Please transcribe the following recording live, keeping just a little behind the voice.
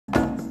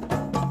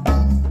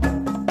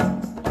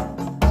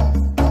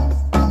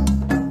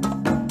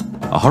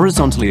A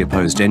horizontally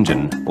opposed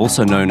engine,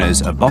 also known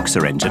as a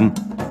boxer engine,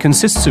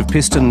 consists of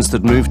pistons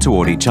that move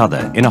toward each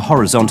other in a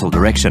horizontal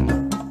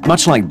direction,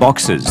 much like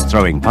boxers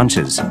throwing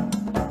punches.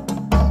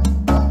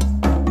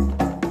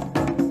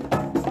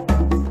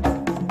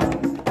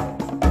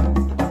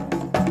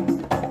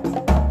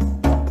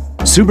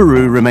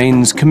 Subaru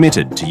remains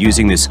committed to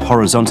using this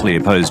horizontally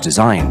opposed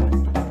design.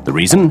 The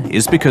reason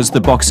is because the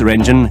boxer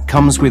engine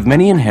comes with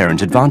many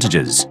inherent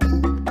advantages.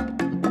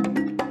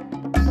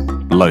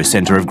 Low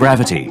center of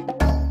gravity,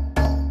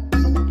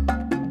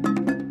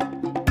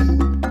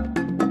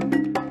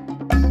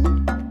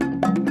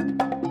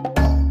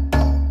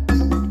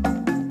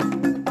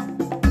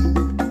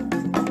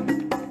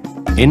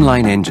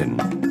 inline engine,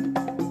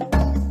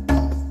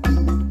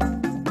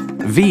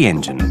 V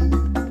engine,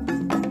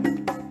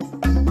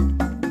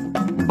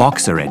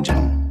 boxer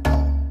engine.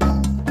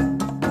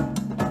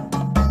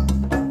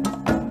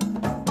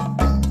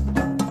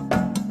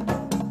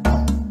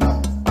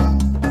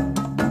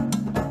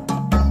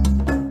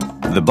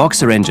 The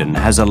boxer engine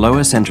has a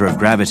lower center of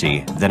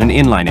gravity than an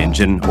inline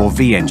engine or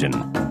V engine,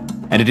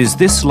 and it is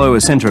this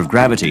lower center of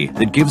gravity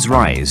that gives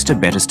rise to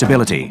better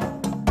stability.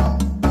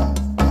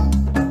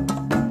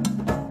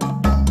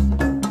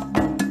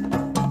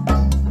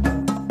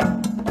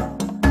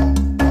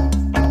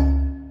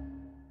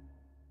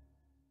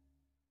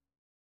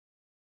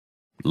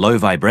 Low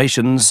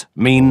vibrations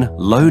mean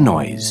low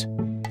noise.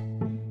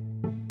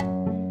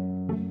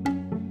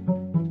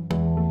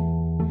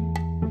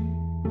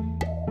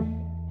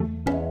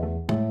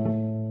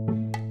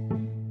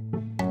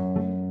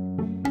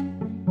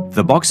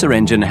 The boxer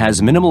engine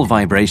has minimal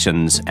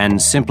vibrations and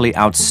simply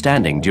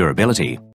outstanding durability.